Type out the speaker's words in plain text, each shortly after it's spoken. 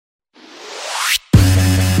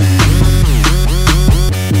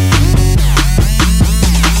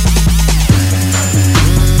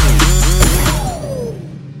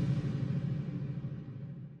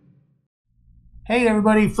Hey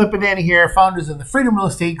everybody, Flip and Danny here, founders of the Freedom Real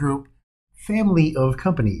Estate Group, family of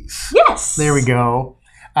companies. Yes. There we go.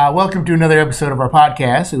 Welcome to another episode of our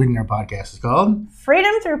podcast. What our podcast is called?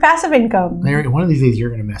 Freedom Through Passive Income. One of these days you're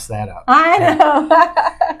going to mess that up. I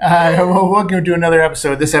know. Welcome to another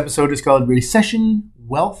episode. This episode is called Recession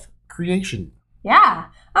Wealth Creation. Yeah.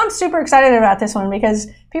 I'm super excited about this one because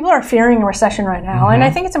people are fearing a recession right now, and I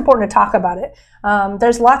think it's important to talk about it.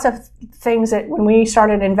 There's lots of things that when we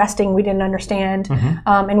started investing we didn't understand,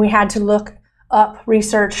 and we had to look up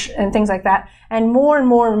research and things like that. And more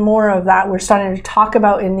of that we're starting to talk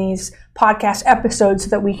about in these podcast episodes so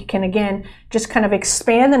that we can, again, just kind of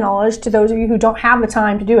expand the knowledge to those of you who don't have the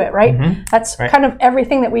time to do it, right? That's kind of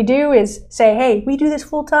everything that we do is say, hey, we do this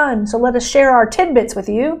full time, so let us share our tidbits with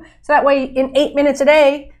you. So that way in 8 minutes a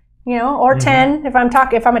day, you know, or 10 if I'm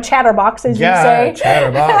a chatterbox, as you say.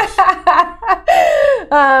 Chatterbox.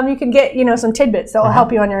 You can get, some tidbits that will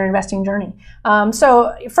help you on your investing journey.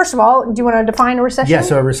 So first of all, do you want to define a recession? Yeah,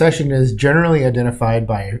 so a recession is generally identified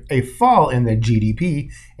by a fall in the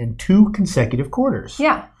GDP in 2 consecutive quarters.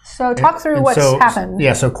 Yeah, so talk through what's happened.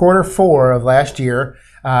 Yeah, so quarter 4 of last year,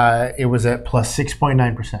 it was at plus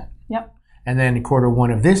 6.9%. Yep. And then quarter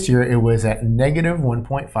 1 of this year, it was at negative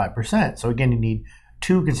 1.5%. So again, you need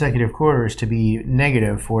 2 consecutive quarters to be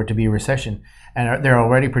negative for it to be a recession. And they're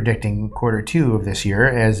already predicting quarter 2 of this year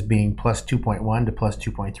as being plus 2.1 to plus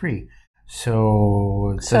 2.3.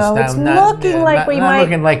 So it's looking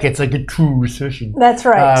like it's like a true recession. That's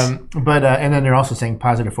right. But then they're also saying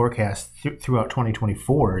positive forecast throughout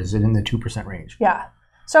 2024 is in the 2% range. Yeah.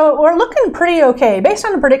 So we're looking pretty okay. Based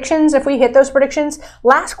on the predictions, if we hit those predictions,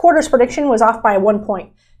 last quarter's prediction was off by 1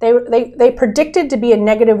 point. They predicted to be a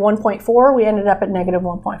negative 1.4. We ended up at negative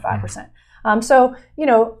 1.5%. So,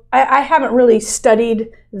 I haven't really studied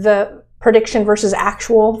the prediction versus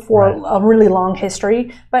actual for a really long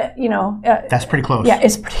history, but that's pretty close. Yeah,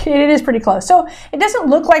 it is pretty close. So it doesn't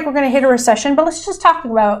look like we're going to hit a recession, but let's just talk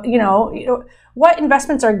about what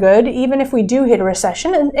investments are good even if we do hit a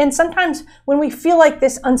recession, and sometimes when we feel like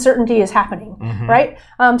this uncertainty is happening, right?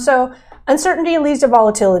 So uncertainty leads to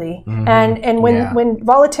volatility, and when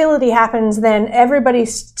volatility happens, then everybody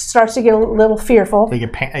starts to get a little fearful. They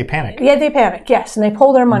panic. Yeah, they panic. Yes, and they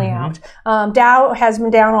pull their money out. Dow has been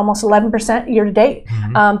down almost 11% year to date.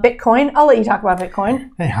 Bitcoin. I'll let you talk about Bitcoin.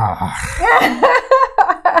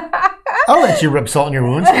 I'll let you rub salt in your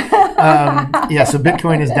wounds. So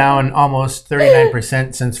Bitcoin is down almost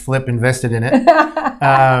 39% since Flip invested in it.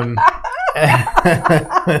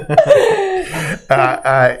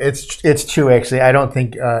 It's true, actually. I don't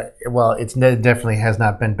think, it definitely has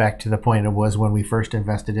not been back to the point it was when we first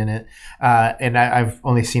invested in it. And I've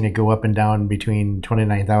only seen it go up and down between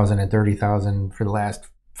 29,000 and 30,000 for the last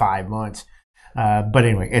 5 months. But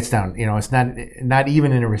anyway, it's down. It's not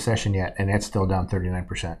even in a recession yet, and it's still down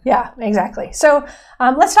 39%. Yeah, exactly. So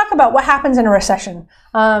let's talk about what happens in a recession.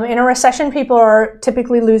 In a recession, people are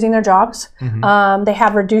typically losing their jobs. They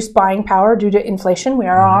have reduced buying power due to inflation. We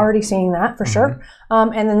are already seeing that for sure.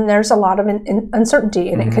 And then there's a lot of uncertainty,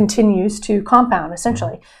 and it continues to compound,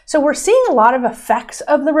 essentially. So we're seeing a lot of effects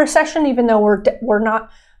of the recession, even though we're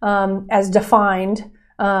not as defined.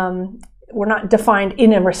 We're not defined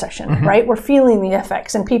in a recession, right? We're feeling the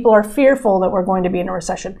effects, and people are fearful that we're going to be in a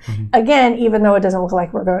recession. Again, even though it doesn't look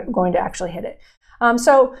like we're going to actually hit it.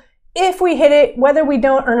 So if we hit it, whether we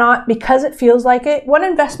don't or not, because it feels like it, what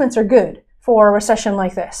investments are good for a recession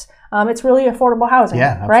like this? It's really affordable housing,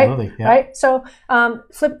 absolutely, right? Yeah. Right. So,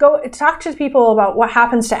 Flip, go talk to people about what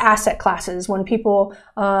happens to asset classes when people,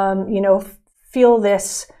 feel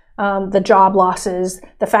this. The job losses,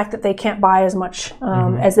 the fact that they can't buy as much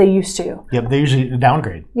as they used to. Yep, they usually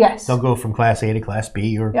downgrade. Yes. They'll go from Class A to Class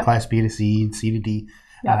B, or Class B to C, C to D,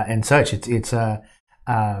 and such. It's or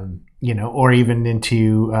even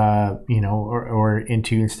into, or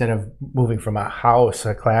into, instead of moving from a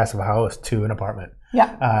class of a house to an apartment.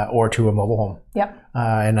 Or to a mobile home.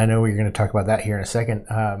 And I know we're going to talk about that here in a second.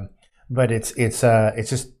 But it's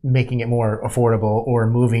just making it more affordable, or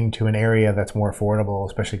moving to an area that's more affordable,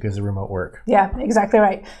 especially because of remote work. Yeah, exactly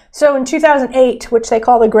right. So in 2008, which they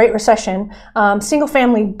call the Great Recession, single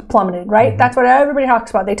family plummeted, right? That's what everybody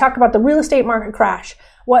talks about. They talk about the real estate market crash.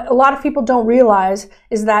 What a lot of people don't realize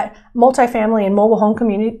is that multifamily and mobile home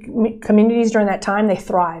communities during that time, they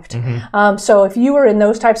thrived. So if you were in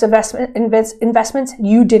those types of investments,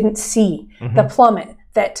 you didn't see the plummet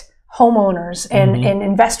that homeowners and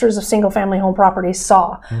investors of single-family home properties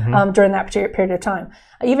saw during that period of time.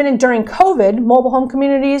 Even during COVID, mobile home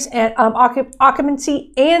communities and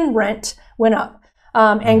occupancy and rent went up.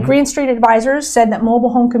 And Green Street Advisors said that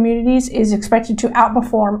mobile home communities is expected to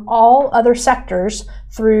outperform all other sectors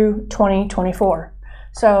through 2024.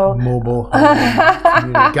 So mobile home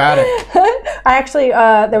community. Got it. I actually,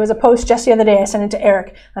 there was a post just the other day. I sent it to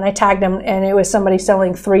Eric and I tagged him, and it was somebody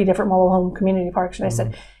selling 3 different mobile home community parks. And I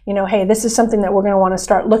said, hey, this is something that we're going to want to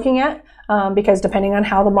start looking at because depending on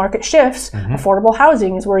how the market shifts, affordable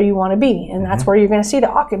housing is where you want to be. And that's where you're going to see the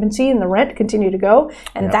occupancy and the rent continue to go.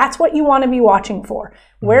 And that's what you want to be watching for.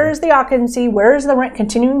 Where is the occupancy? Where is the rent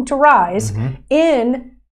continuing to rise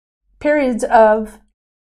in periods of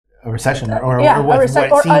a recession or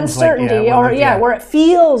uncertainty, where it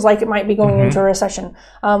feels like it might be going into a recession.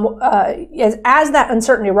 As that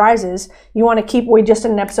uncertainty rises, you want to keep, we just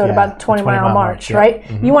did an episode about 20-mile march, right?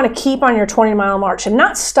 You want to keep on your 20-mile march and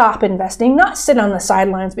not stop investing, not sit on the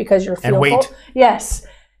sidelines because you're fearful. And wait. Yes.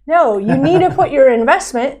 No, you need to put your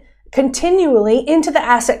investment continually into the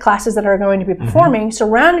asset classes that are going to be performing.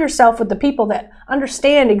 Surround yourself with the people that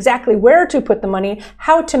understand exactly where to put the money,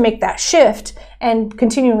 how to make that shift, and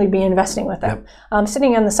continually be investing with them.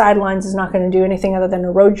 Sitting on the sidelines is not going to do anything other than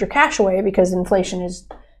erode your cash away, because inflation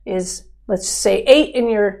is let's say 8 in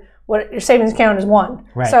your savings account is 1.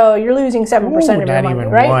 Right. So you're losing 7% of your money, even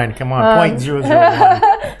right? 1. Come on,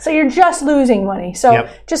 0.001. So you're just losing money. So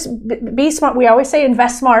just be smart. We always say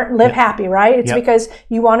invest smart, live happy, right? It's because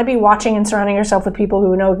you want to be watching and surrounding yourself with people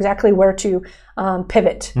who know exactly where to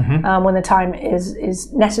pivot when the time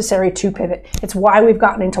is necessary to pivot. It's why we've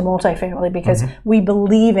gotten into multifamily, because we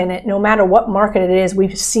believe in it. No matter what market it is,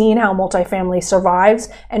 we've seen how multifamily survives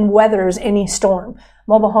and weathers any storm.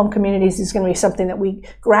 Mobile home communities is going to be something that we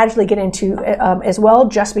gradually get into as well,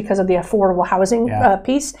 just because of the affordable housing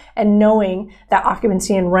piece, and knowing that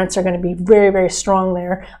occupancy and rents are going to be very, very strong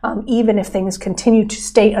there, even if things continue to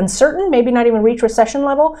stay uncertain, maybe not even reach recession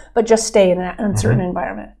level, but just stay in that uncertain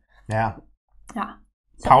environment. Yeah. Yeah.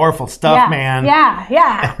 Powerful stuff, man.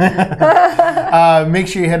 Make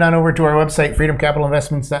sure you head on over to our website,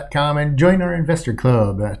 freedomcapitalinvestments.com, and join our investor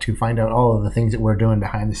club to find out all of the things that we're doing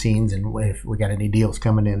behind the scenes and if we got any deals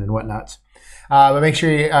coming in and whatnots. But make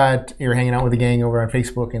sure you're hanging out with the gang over on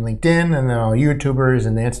Facebook and LinkedIn, and the YouTubers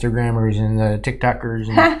and the Instagrammers and the TikTokers.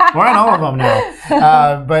 And we're on all of them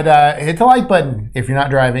now. But hit the like button if you're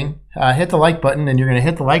not driving. Hit the like button, and you're going to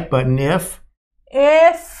hit the like button if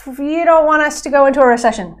you don't want us to go into a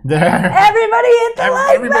recession. Everybody hit the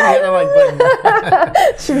like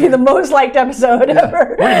button. Should be the most liked episode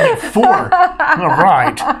ever. We're going to get 4. All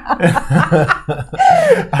right.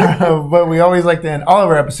 But we always like to end all of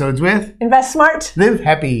our episodes with invest smart, live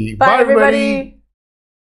happy. Bye everybody.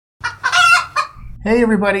 Hey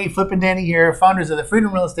everybody, Flip and Danny here, founders of the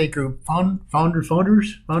Freedom Real Estate Group. Founders?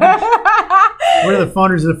 We're the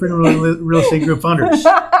founders of the Freedom Real Estate Group founders.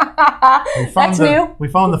 That's new. We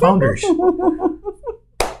found the founders.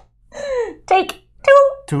 Take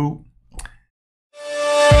 2.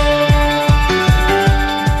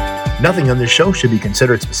 Nothing on this show should be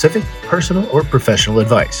considered specific, personal, or professional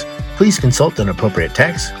advice. Please consult an appropriate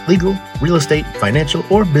tax, legal, real estate, financial,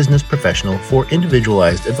 or business professional for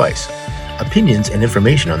individualized advice. Opinions and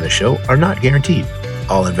information on this show are not guaranteed.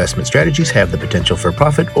 All investment strategies have the potential for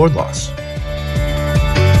profit or loss.